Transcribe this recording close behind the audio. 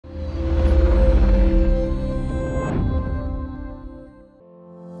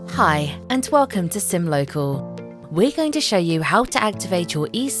Hi, and welcome to SIM Local. We're going to show you how to activate your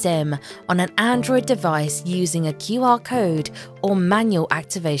eSIM on an Android device using a QR code or manual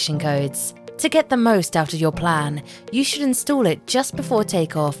activation codes. To get the most out of your plan, you should install it just before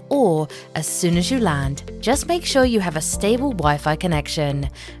takeoff or as soon as you land. Just make sure you have a stable Wi-Fi connection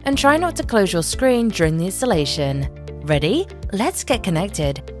and try not to close your screen during the installation. Ready? Let's get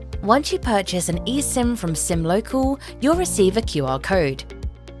connected. Once you purchase an eSIM from SIM Local, you'll receive a QR code.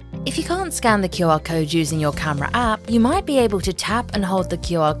 If you can't scan the QR code using your camera app, you might be able to tap and hold the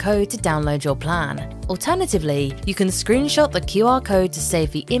QR code to download your plan. Alternatively, you can screenshot the QR code to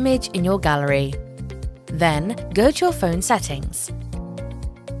save the image in your gallery. Then, go to your phone settings.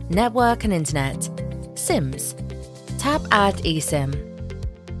 Network and Internet. SIMs. Tap Add eSIM.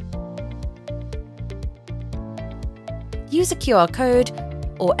 Use a QR code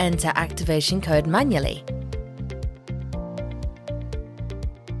or enter activation code manually.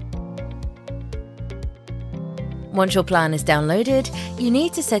 Once your plan is downloaded, you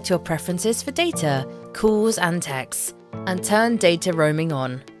need to set your preferences for data, calls and texts, and turn data roaming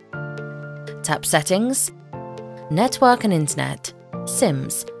on. Tap Settings, Network and Internet,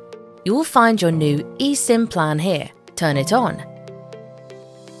 SIMs. You will find your new eSIM plan here. Turn it on.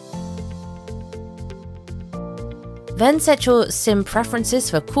 Then set your SIM preferences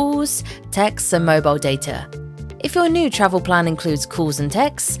for calls, texts and mobile data. If your new travel plan includes calls and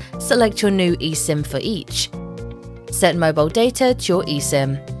texts, select your new eSIM for each. Set mobile data to your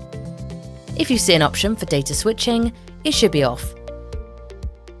eSIM. If you see an option for data switching, it should be off.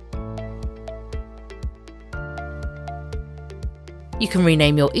 You can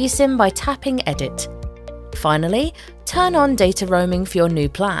rename your eSIM by tapping Edit. Finally, turn on data roaming for your new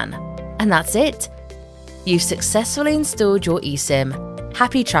plan. And that's it! You've successfully installed your eSIM.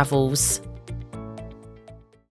 Happy travels!